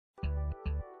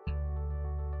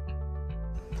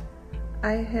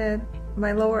I had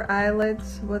my lower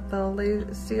eyelids with the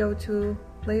CO2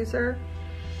 laser.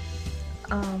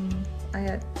 I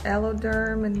had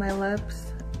Alloderm in my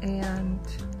lips and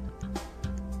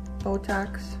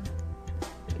Botox.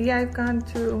 Yeah, I've gone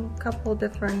to a couple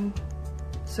different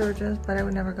surgeons, but I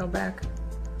would never go back.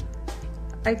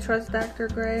 I trust Dr.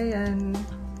 Gray, and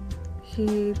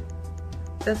he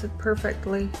does it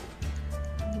perfectly.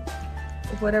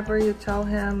 Whatever you tell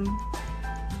him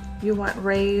you want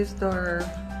raised or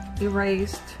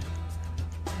erased,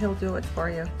 he'll do it for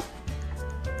you.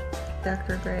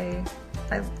 Dr. Gray,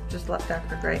 I just love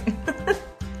Dr. Gray.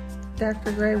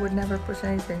 Dr. Gray would never push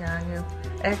anything on you.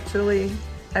 Actually,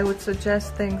 I would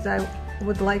suggest things I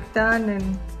would like done,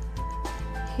 and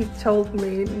he told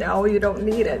me, no, you don't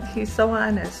need it. He's so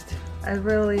honest. I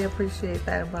really appreciate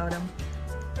that about him.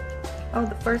 Oh,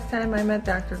 the first time I met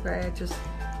Dr. Gray, I just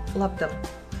loved him.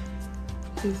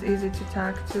 He's easy to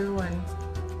talk to and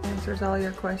answers all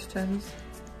your questions.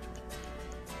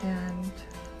 And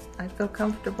I feel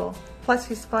comfortable. Plus,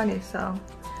 he's funny, so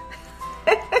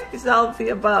he's all of the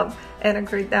above and a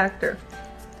great doctor.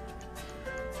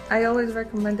 I always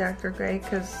recommend Dr. Gray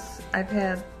because I've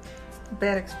had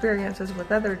bad experiences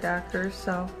with other doctors,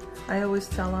 so I always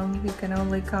tell them you can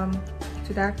only come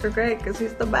to Dr. Gray because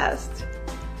he's the best.